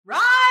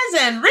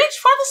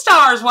the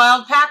stars,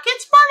 Wild Pack.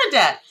 It's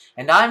Bernadette,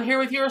 and I'm here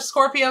with your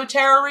Scorpio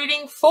tarot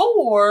reading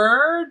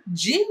for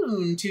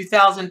June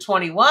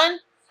 2021.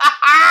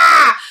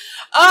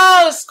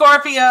 Oh,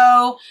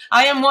 Scorpio,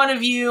 I am one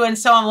of you, and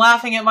so I'm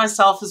laughing at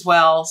myself as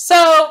well.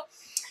 So,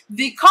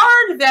 the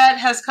card that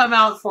has come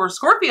out for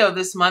Scorpio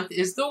this month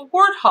is the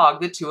Warthog,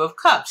 the Two of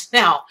Cups.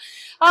 Now,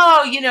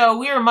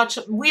 we are much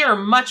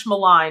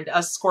maligned,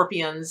 us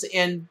Scorpions,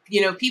 and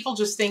people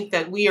just think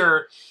that we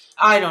are.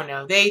 I don't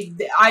know. They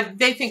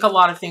think a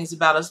lot of things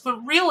about us, but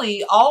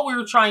really, all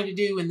we're trying to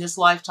do in this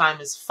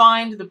lifetime is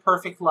find the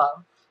perfect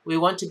love. We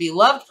want to be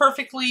loved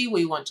perfectly.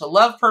 We want to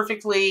love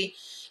perfectly.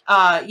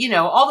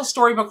 All the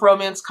storybook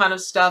romance kind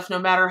of stuff. No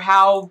matter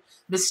how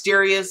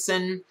mysterious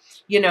and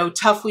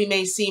tough we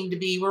may seem to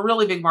be, we're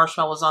really big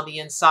marshmallows on the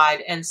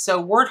inside. And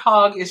so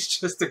Warthog is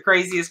just the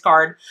craziest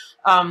card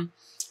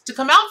to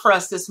come out for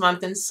us this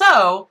month. And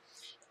so,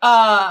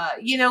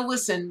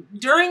 listen,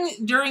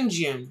 during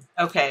June,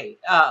 okay,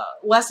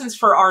 lessons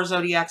for our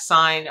zodiac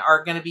sign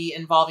are going to be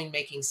involving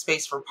making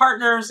space for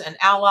partners and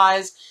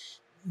allies.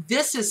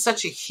 This is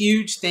such a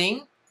huge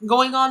thing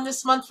going on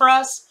this month for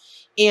us.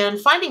 And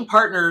finding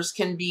partners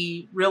can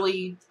be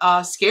really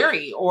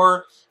scary,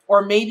 or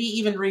maybe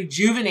even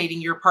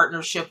rejuvenating your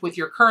partnership with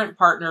your current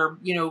partner,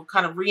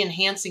 kind of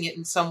re-enhancing it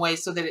in some way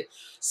so that it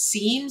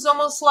seems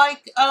almost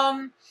like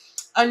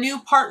a new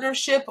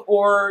partnership,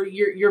 or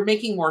you're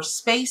making more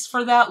space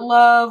for that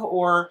love,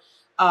 or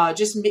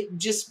just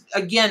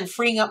again,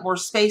 freeing up more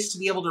space to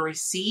be able to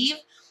receive.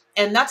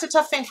 And that's a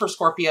tough thing for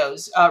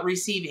Scorpios,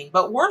 receiving.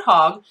 But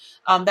Warthog,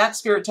 that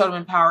spirit totem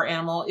and power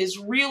animal, is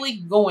really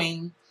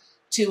going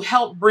to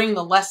help bring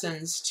the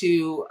lessons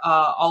to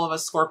all of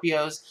us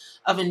Scorpios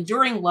of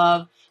enduring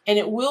love. And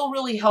it will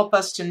really help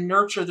us to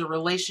nurture the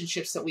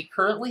relationships that we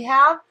currently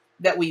have,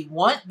 that we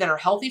want, that are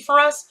healthy for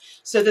us,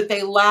 so that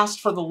they last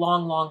for the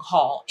long, long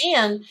haul.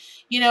 And,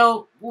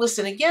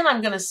 listen, again,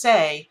 I'm going to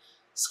say,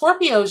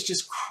 Scorpios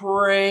just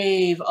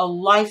crave a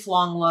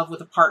lifelong love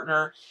with a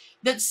partner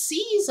that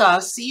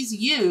sees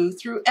you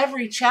through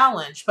every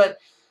challenge. But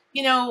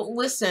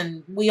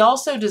listen, we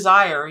also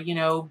desire,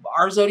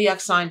 our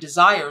zodiac sign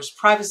desires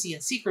privacy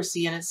and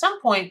secrecy. And at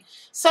some point,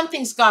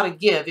 something's got to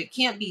give. It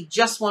can't be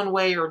just one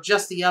way or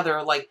just the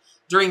other. Like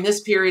during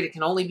this period, it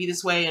can only be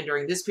this way. And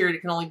during this period,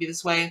 it can only be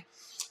this way.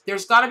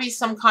 There's got to be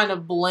some kind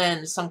of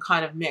blend, some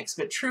kind of mix.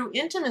 But true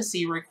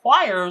intimacy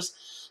requires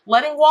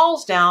letting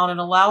walls down and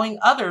allowing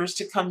others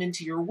to come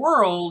into your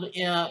world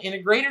in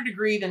a greater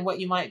degree than what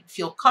you might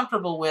feel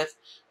comfortable with,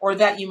 or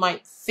that you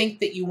might think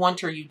that you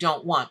want or you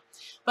don't want.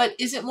 But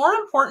is it more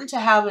important to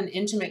have an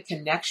intimate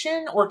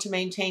connection or to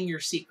maintain your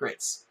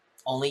secrets?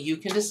 Only you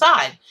can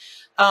decide.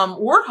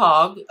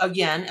 Warthog,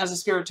 again, as a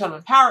spirit totem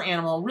and power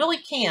animal, really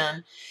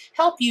can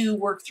help you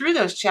work through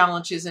those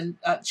challenges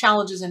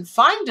and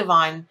find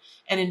divine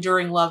and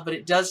enduring love, but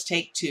it does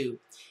take two.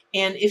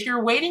 And if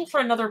you're waiting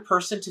for another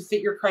person to fit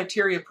your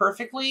criteria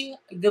perfectly,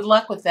 good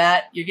luck with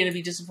that. You're going to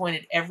be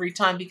disappointed every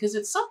time, because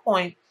at some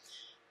point,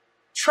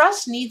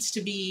 trust needs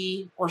to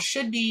be, or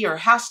should be, or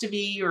has to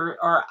be,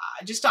 or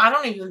just, I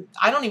don't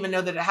even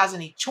know that it has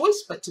any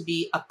choice but to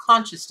be a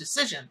conscious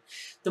decision.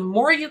 The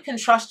more you can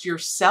trust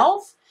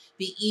yourself,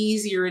 the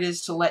easier it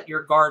is to let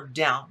your guard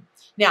down.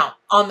 Now,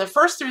 on the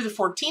 1st through the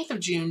 14th of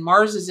June,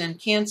 Mars is in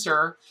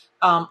Cancer,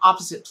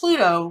 opposite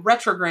Pluto,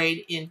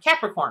 retrograde in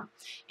Capricorn.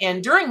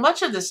 And during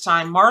much of this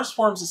time, Mars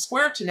forms a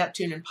square to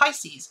Neptune in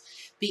Pisces.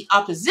 The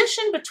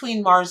opposition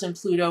between Mars and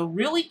Pluto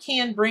really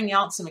can bring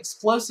out some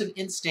explosive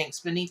instincts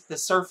beneath the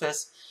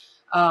surface,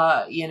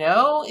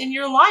 in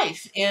your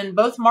life. And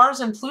both Mars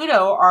and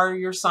Pluto are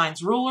your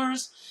sign's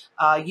rulers.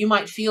 You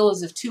might feel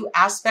as if two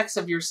aspects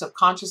of your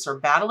subconscious are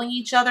battling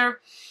each other.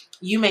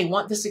 You may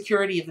want the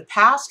security of the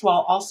past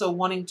while also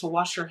wanting to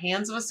wash your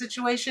hands of a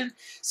situation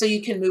so you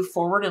can move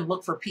forward and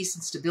look for peace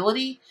and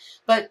stability.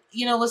 But,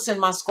 listen,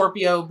 my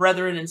Scorpio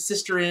brethren and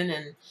sisterin,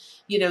 and,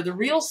 the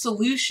real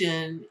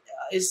solution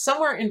is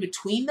somewhere in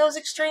between those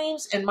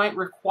extremes and might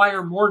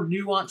require more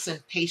nuance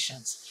and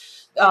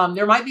patience.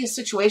 There might be a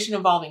situation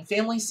involving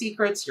family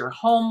secrets, your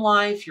home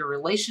life, your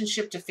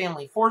relationship to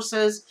family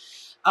forces.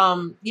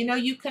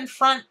 You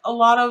confront a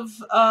lot of,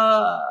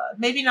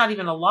 maybe not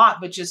even a lot,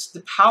 but just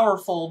the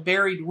powerful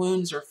buried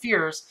wounds or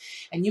fears.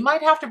 And you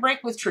might have to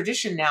break with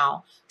tradition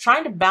now,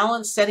 trying to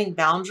balance setting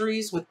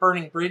boundaries with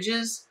burning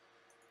bridges.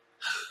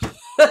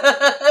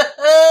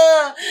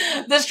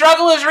 The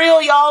struggle is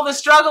real, y'all. The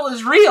struggle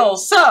is real.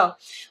 So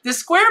the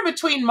square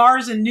between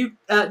Mars and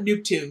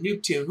Neptune.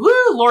 Woo,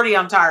 Lordy,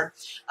 I'm tired.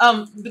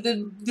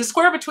 The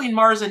square between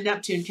Mars and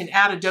Neptune can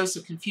add a dose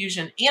of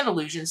confusion and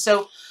illusion.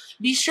 So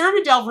be sure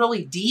to delve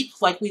really deep,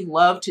 like we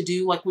love to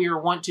do, like we are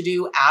wont to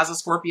do, as a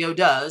Scorpio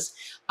does,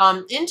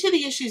 into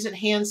the issues at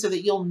hand, so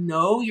that you'll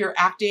know you're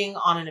acting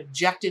on an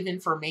objective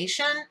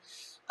information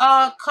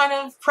kind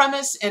of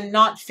premise and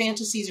not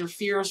fantasies or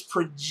fears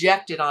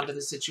projected onto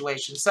the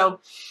situation. So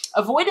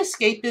avoid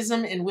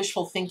escapism and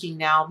wishful thinking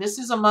now. This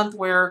is a month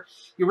where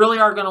you really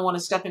are going to want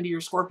to step into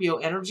your Scorpio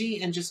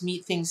energy and just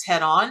meet things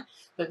head on,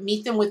 but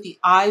meet them with the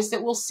eyes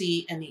that will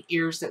see and the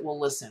ears that will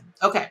listen.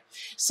 Okay,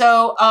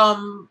 so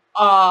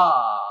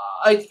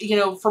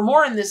for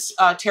more in this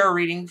tarot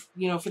reading,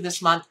 for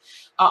this month,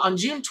 on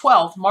June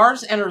 12th,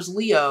 Mars enters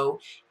Leo,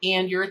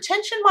 and your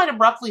attention might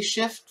abruptly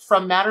shift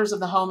from matters of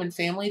the home and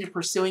family to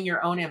pursuing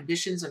your own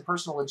ambitions and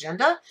personal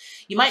agenda.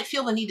 You might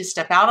feel the need to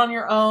step out on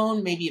your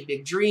own. Maybe a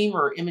big dream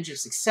or image of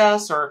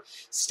success or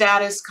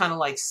status kind of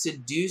like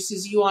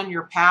seduces you on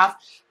your path,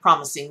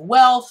 promising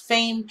wealth,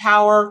 fame,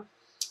 power.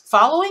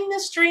 Following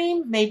this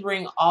dream may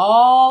bring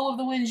all of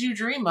the wins you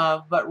dream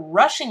of, but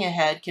rushing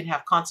ahead can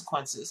have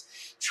consequences.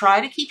 Try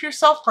to keep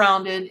yourself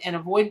grounded and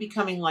avoid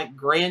becoming like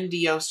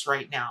grandiose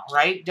right now,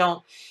 right?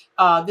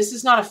 This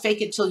is not a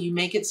fake it till you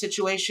make it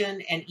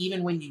situation. And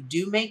even when you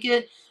do make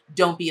it,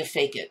 don't be a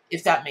fake it,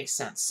 if that makes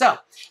sense. So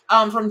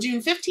from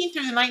June 15th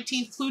through the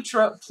 19th,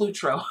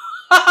 Plutro.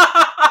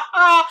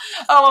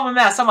 Oh, I'm a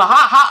mess. I'm a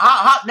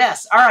hot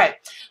mess. All right.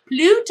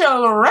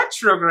 Pluto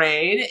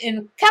retrograde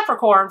in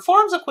Capricorn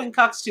forms a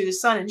quincunx to the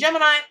Sun in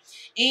Gemini,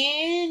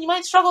 and you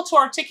might struggle to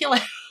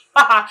articulate.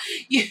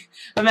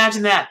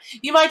 Imagine that.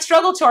 You might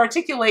struggle to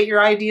articulate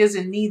your ideas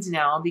and needs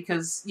now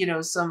because,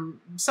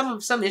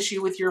 some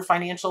issue with your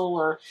financial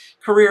or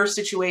career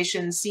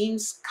situation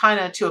seems kind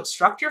of to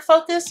obstruct your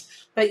focus,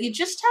 but you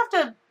just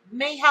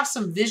may have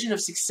some vision of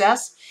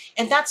success,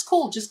 and that's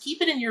cool. Just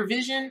keep it in your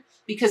vision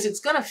because it's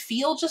going to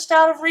feel just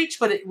out of reach,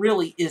 but it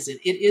really isn't.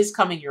 It is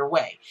coming your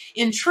way.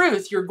 In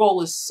truth, your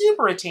goal is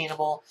super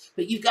attainable,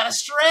 but you've got to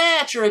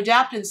stretch or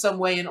adapt in some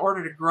way in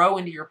order to grow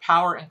into your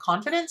power and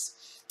confidence.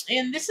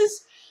 And this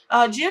is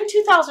June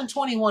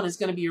 2021 is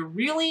going to be a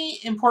really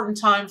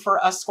important time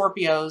for us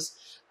Scorpios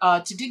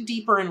to dig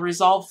deeper and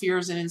resolve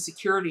fears and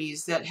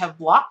insecurities that have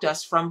blocked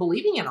us from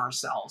believing in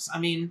ourselves. I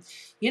mean,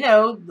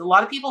 a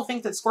lot of people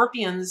think that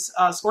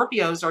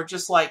Scorpios are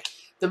just like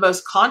the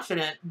most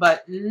confident,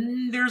 but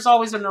there's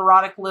always a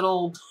neurotic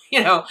little,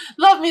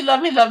 love me,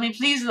 love me, love me,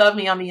 please love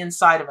me on the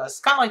inside of us.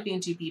 Kind of like being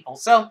two people.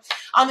 So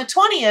on the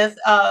 20th,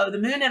 the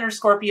moon enters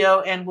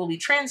Scorpio and will be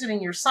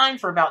transiting your sign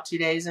for about 2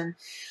 days. And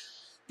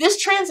this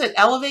transit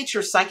elevates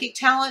your psychic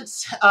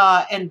talents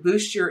and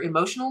boosts your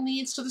emotional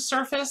needs to the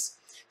surface.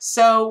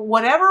 So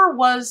whatever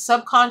was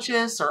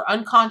subconscious or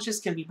unconscious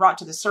can be brought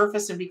to the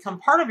surface and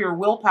become part of your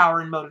willpower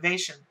and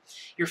motivation.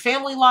 Your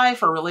family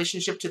life or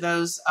relationship to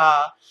those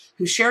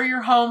who share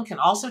your home can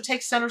also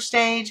take center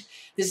stage.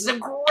 This is a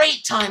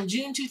great time.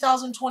 June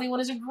 2021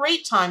 is a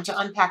great time to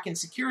unpack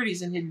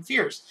insecurities and hidden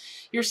fears.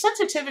 Your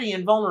sensitivity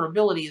and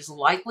vulnerability is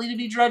likely to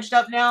be dredged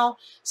up now,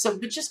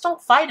 but just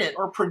don't fight it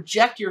or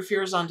project your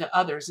fears onto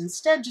others.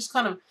 Instead, just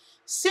kind of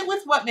sit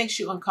with what makes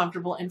you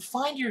uncomfortable and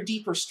find your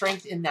deeper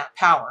strength in that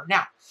power.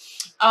 Now,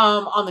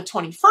 on the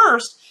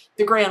 21st,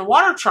 the Grand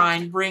Water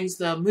Trine brings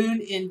the moon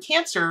in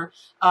Cancer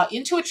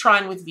into a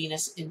trine with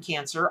Venus in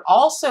Cancer,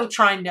 also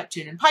trine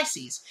Neptune in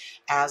Pisces.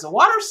 As a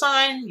water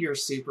sign, you're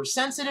super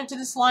sensitive to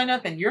this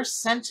lineup, and your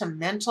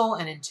sentimental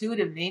and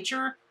intuitive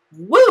nature,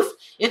 woof,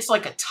 it's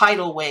like a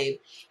tidal wave.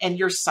 And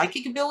your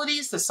psychic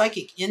abilities, the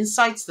psychic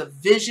insights, the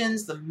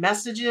visions, the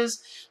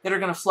messages that are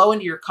going to flow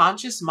into your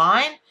conscious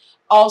mind,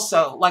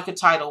 also like a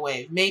tidal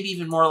wave, maybe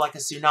even more like a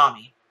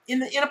tsunami.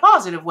 In a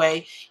positive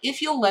way,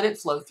 if you'll let it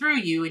flow through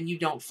you and you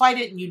don't fight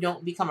it and you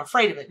don't become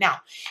afraid of it. Now,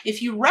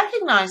 if you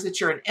recognize that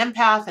you're an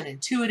empath, an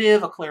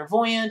intuitive, a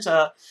clairvoyant,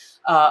 a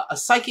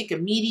psychic, a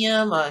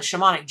medium, a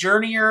shamanic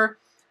journeyer,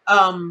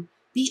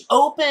 be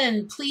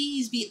open,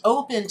 please be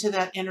open to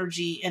that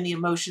energy and the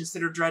emotions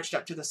that are dredged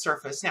up to the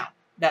surface. Now,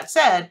 that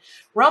said,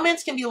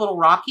 romance can be a little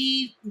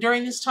rocky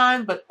during this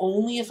time, but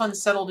only if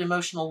unsettled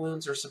emotional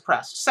wounds are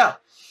suppressed. So,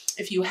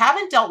 if you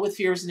haven't dealt with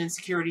fears and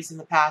insecurities in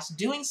the past,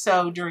 doing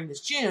so during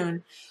this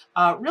June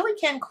really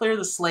can clear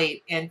the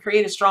slate and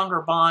create a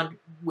stronger bond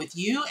with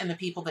you and the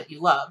people that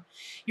you love.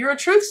 You're a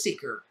truth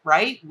seeker,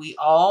 right? We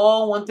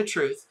all want the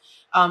truth.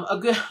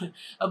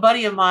 A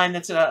buddy of mine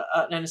that's an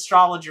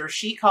astrologer,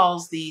 she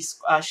calls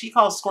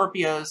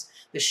Scorpios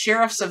the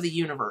sheriffs of the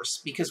universe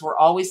because we're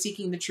always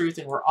seeking the truth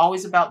and we're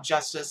always about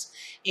justice.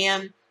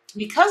 And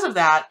because of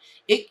that,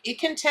 it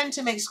can tend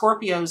to make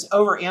Scorpios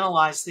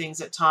overanalyze things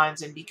at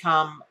times and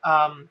become,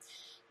 a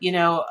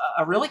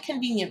really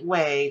convenient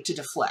way to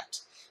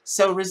deflect.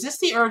 So resist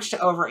the urge to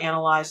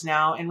overanalyze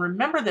now, and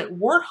remember that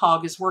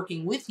Warthog is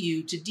working with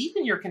you to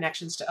deepen your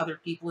connections to other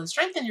people and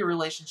strengthen your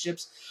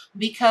relationships,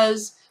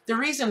 because the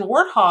reason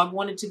Warthog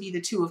wanted to be the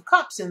Two of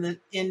Cups in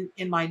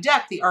my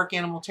deck, the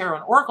Arcanimal Tarot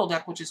and Oracle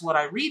deck, which is what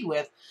I read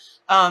with,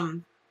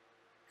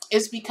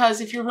 is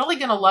because if you're really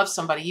going to love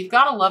somebody, you've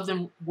got to love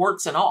them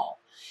warts and all.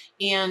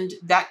 And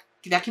that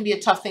can be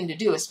a tough thing to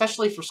do,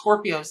 especially for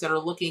Scorpios that are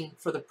looking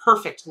for the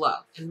perfect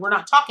love. And we're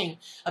not talking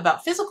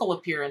about physical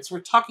appearance. We're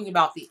talking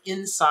about the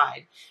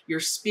inside, your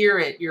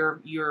spirit,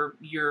 your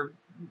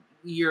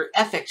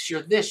ethics,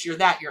 your this, your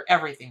that, your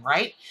everything,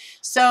 right?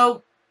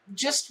 So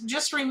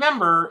just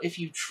remember, if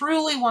you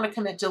truly want to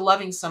commit to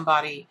loving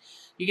somebody,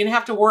 you're going to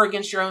have to war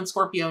against your own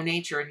Scorpio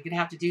nature, and you're going to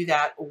have to do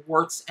that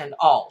warts and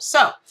all.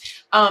 So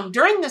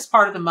during this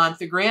part of the month,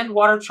 the Grand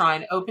Water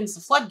Trine opens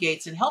the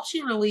floodgates and helps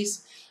you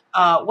release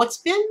what's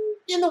been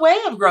in the way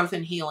of growth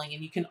and healing.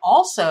 And you can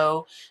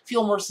also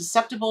feel more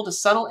susceptible to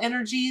subtle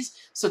energies.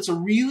 So it's a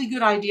really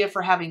good idea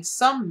for having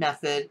some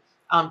method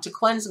to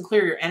cleanse and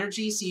clear your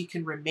energy so you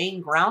can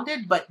remain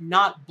grounded but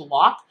not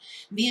block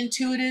the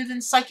intuitive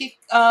and psychic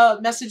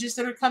messages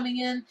that are coming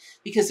in,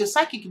 because those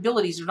psychic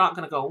abilities are not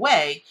going to go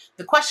away.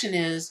 The question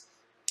is,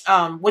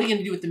 what are you going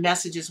to do with the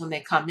messages when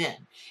they come in?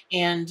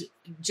 And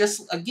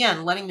just,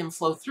 again, letting them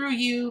flow through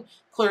you,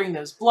 clearing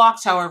those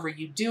blocks, however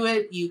you do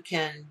it. You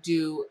can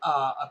do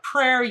a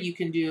prayer, you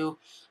can do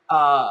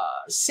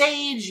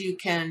sage, you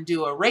can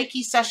do a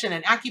Reiki session,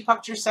 an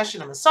acupuncture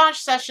session, a massage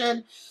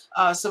session.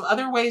 Some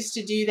other ways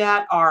to do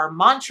that are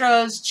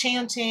mantras,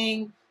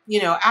 chanting,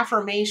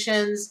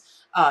 affirmations,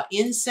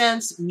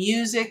 incense,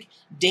 music,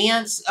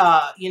 dance,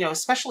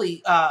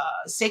 especially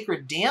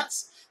sacred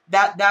dance.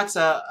 That's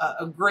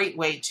a great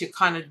way to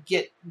kind of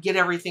get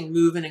everything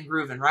moving and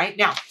grooving. Right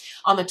now,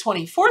 on the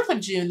 24th of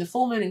June, the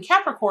full moon in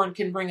Capricorn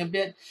can bring a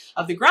bit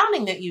of the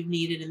grounding that you've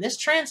needed, and this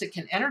transit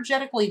can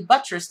energetically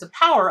buttress the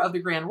power of the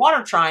Grand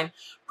Water Trine,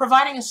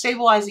 providing a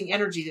stabilizing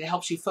energy that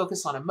helps you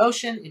focus on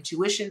emotion,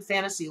 intuition,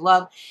 fantasy,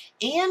 love,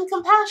 and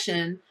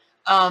compassion.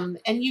 And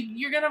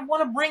you're going to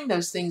want to bring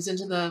those things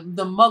into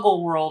the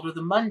muggle world or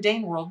the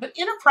mundane world, but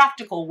in a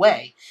practical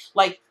way.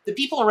 Like, the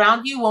people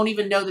around you won't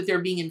even know that they're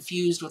being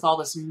infused with all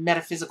this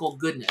metaphysical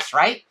goodness,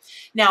 right?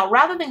 Now,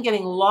 rather than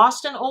getting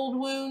lost in old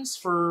wounds,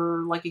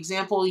 for like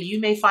example,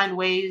 you may find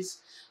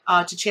ways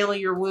to channel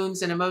your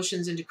wounds and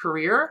emotions into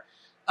career,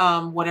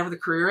 whatever the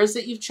career is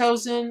that you've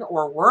chosen,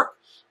 or work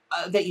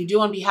that you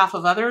do on behalf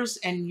of others.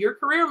 And your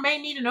career may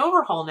need an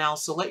overhaul now,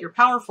 so let your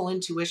powerful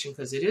intuition,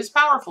 because it is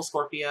powerful,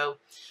 Scorpio,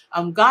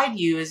 guide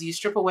you as you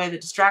strip away the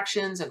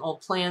distractions and old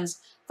plans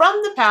from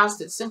the past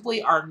that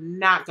simply are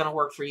not going to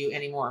work for you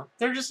anymore.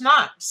 They're just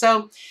not.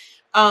 So,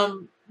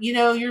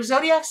 your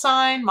zodiac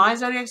sign, my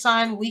zodiac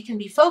sign, we can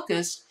be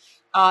focused,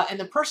 and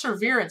the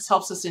perseverance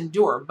helps us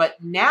endure.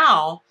 But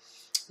now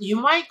you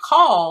might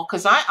call,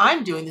 because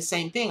I'm doing the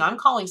same thing. I'm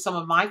calling some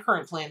of my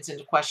current plans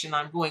into question.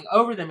 I'm going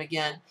over them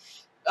again,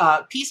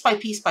 piece by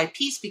piece by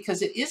piece,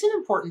 because it is an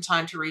important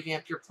time to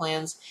revamp your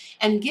plans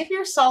and give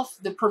yourself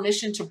the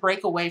permission to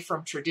break away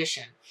from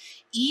tradition.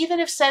 Even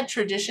if said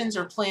traditions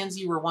or plans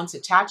you were once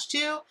attached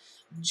to,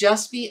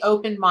 just be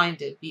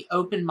open-minded. Be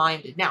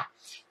open-minded. Now,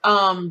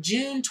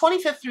 June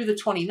 25th through the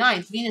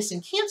 29th, Venus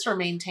in Cancer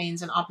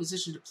maintains an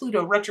opposition to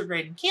Pluto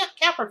retrograde in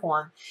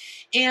Capricorn.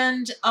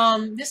 And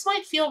this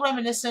might feel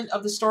reminiscent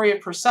of the story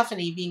of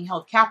Persephone being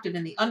held captive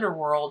in the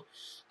underworld,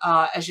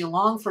 as you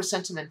long for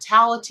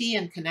sentimentality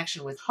and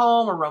connection with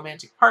home or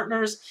romantic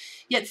partners,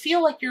 yet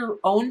feel like your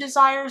own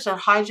desires are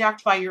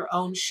hijacked by your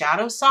own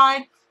shadow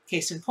side.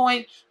 Case in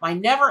point, my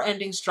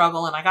never-ending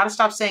struggle, and I got to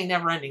stop saying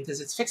never-ending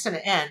because it's fixing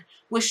to end,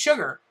 with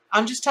sugar.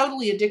 I'm just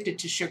totally addicted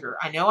to sugar.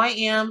 I know I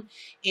am,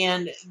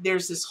 and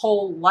there's this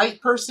whole light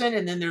person,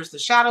 and then there's the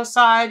shadow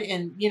side,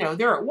 and,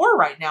 they're at war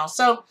right now.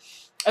 So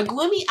a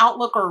gloomy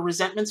outlook or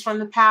resentments from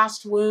the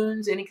past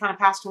wounds, any kind of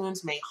past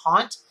wounds, may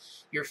haunt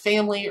your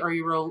family or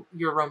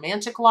your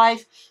romantic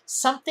life.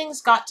 Something's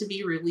got to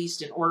be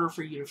released in order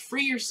for you to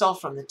free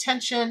yourself from the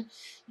tension.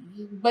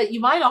 But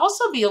you might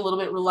also be a little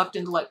bit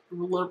reluctant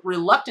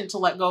to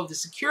let go of the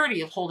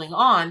security of holding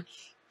on,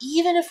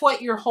 even if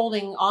what you're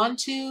holding on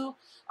to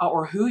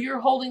or who you're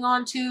holding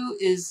on to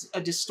is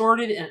a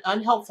distorted and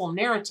unhelpful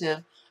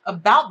narrative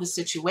about the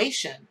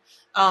situation.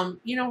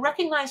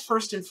 Recognize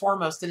first and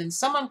foremost that in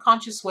some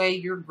unconscious way,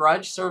 your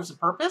grudge serves a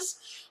purpose.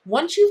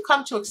 Once you've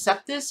come to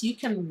accept this, you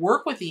can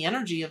work with the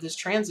energy of this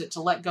transit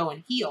to let go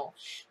and heal.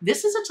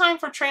 This is a time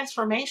for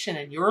transformation,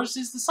 and yours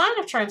is the sign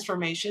of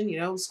transformation.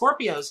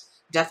 Scorpios,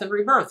 death and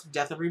rebirth,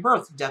 death and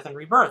rebirth, death and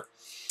rebirth.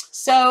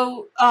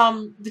 So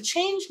the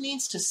change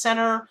needs to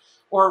center,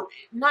 or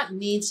not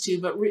needs to,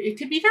 but it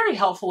could be very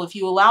helpful if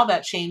you allow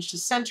that change to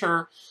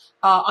center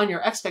on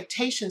your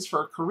expectations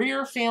for a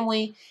career,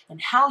 family, and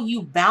how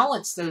you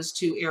balance those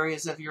two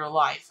areas of your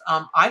life.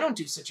 I don't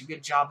do such a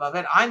good job of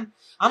it. I'm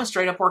a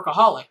straight up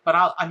workaholic, but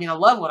I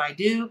love what I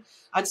do.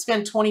 I'd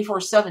spend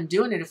 24/7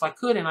 doing it if I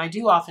could, and I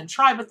do often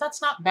try, but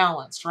that's not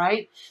balanced,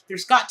 right?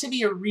 There's got to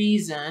be a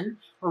reason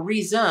or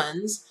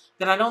reasons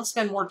that I don't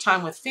spend more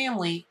time with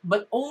family,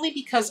 but only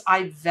because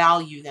I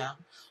value them,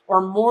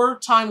 or more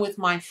time with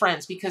my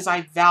friends because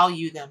I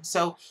value them.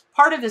 So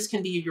part of this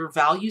can be your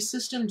value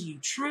system. Do you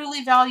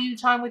truly value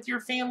time with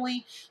your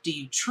family? Do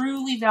you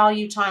truly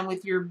value time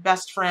with your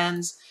best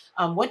friends?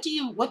 What's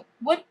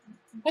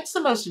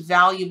the most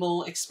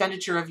valuable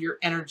expenditure of your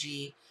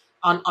energy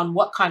on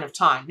what kind of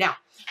time? Now,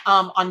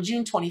 on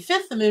June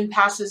 25th, the moon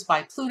passes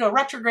by Pluto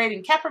retrograde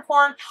in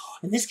Capricorn,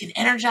 and this can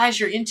energize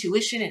your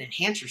intuition and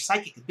enhance your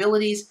psychic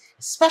abilities,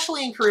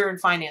 especially in career and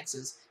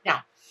finances.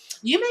 Now,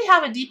 you may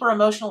have a deeper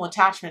emotional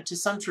attachment to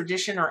some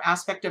tradition or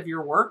aspect of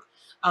your work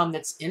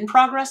that's in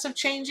progress of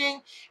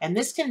changing, and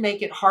this can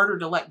make it harder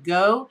to let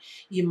go.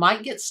 You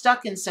might get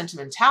stuck in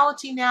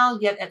sentimentality now,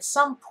 yet at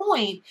some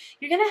point,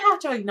 you're going to have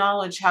to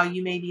acknowledge how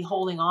you may be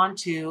holding on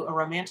to a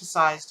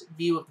romanticized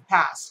view of the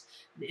past.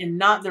 and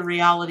not the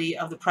reality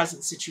of the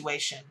present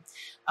situation.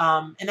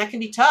 And that can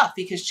be tough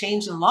because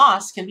change and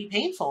loss can be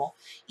painful,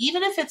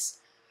 even if it's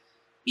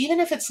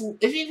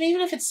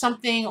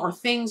something or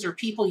things or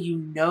people you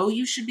know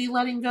you should be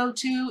letting go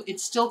to. It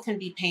still can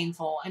be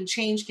painful, and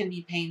change can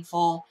be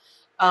painful.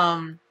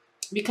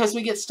 Because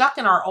we get stuck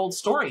in our old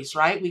stories,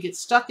 right? We get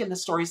stuck in the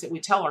stories that we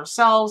tell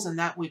ourselves and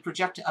that we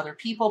project to other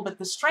people. But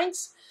the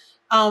strengths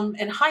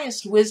and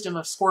highest wisdom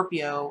of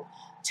Scorpio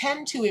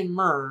tend to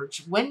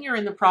emerge when you're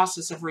in the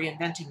process of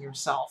reinventing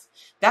yourself.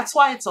 That's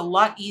why it's a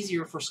lot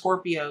easier for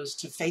Scorpios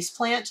to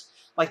faceplant,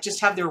 like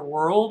just have their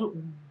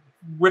world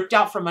ripped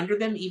out from under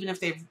them, even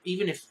if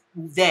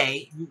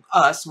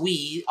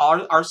we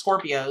are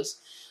Scorpios.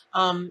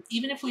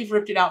 Even if we've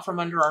ripped it out from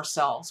under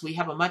ourselves, we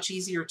have a much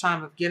easier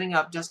time of getting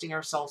up, dusting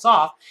ourselves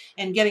off,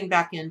 and getting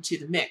back into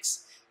the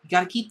mix. You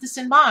got to keep this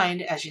in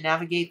mind as you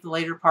navigate the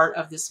later part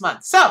of this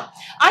month. So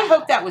I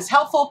hope that was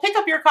helpful. Pick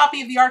up your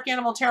copy of the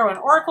Arcanimal Tarot and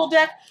Oracle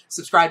deck.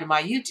 Subscribe to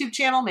my YouTube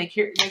channel. Make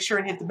sure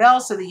and hit the bell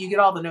so that you get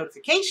all the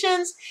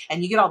notifications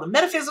and you get all the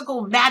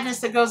metaphysical madness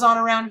that goes on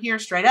around here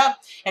straight up.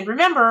 And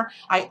remember,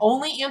 I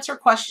only answer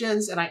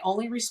questions and I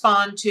only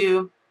respond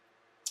to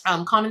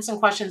comments and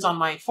questions on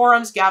my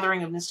forums,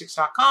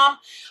 gatheringofmystics.com.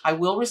 I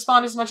will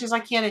respond as much as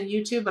I can in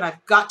YouTube, but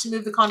I've got to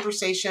move the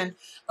conversation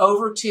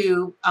over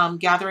to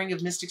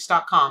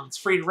gatheringofmystics.com. It's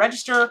free to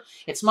register.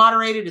 It's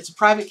moderated. It's a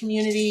private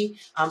community,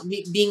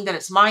 being that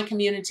it's my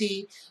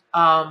community.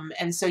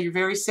 And so you're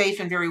very safe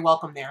and very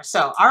welcome there.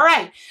 So, all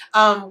right.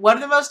 What are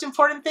the most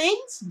important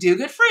things? Do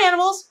good for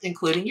animals,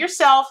 including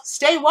yourself.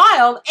 Stay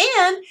wild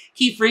and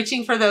keep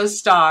reaching for those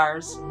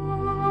stars.